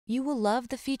You will love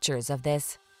the features of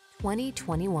this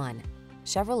 2021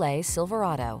 Chevrolet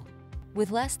Silverado.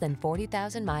 With less than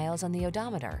 40,000 miles on the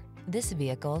odometer, this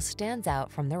vehicle stands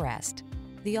out from the rest.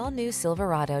 The all-new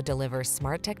Silverado delivers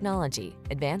smart technology,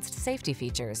 advanced safety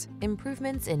features,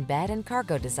 improvements in bed and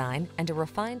cargo design, and a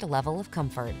refined level of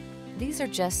comfort. These are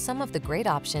just some of the great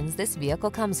options this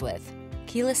vehicle comes with: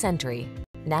 keyless entry,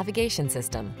 navigation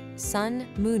system, sun,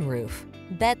 moonroof,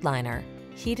 bed liner,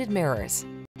 heated mirrors,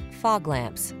 fog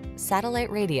lamps, satellite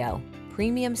radio,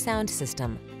 premium sound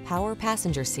system, power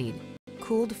passenger seat,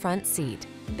 cooled front seat.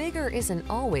 Bigger isn't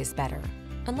always better,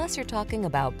 unless you're talking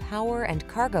about power and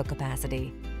cargo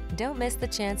capacity. Don't miss the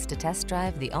chance to test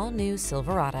drive the all-new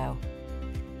Silverado.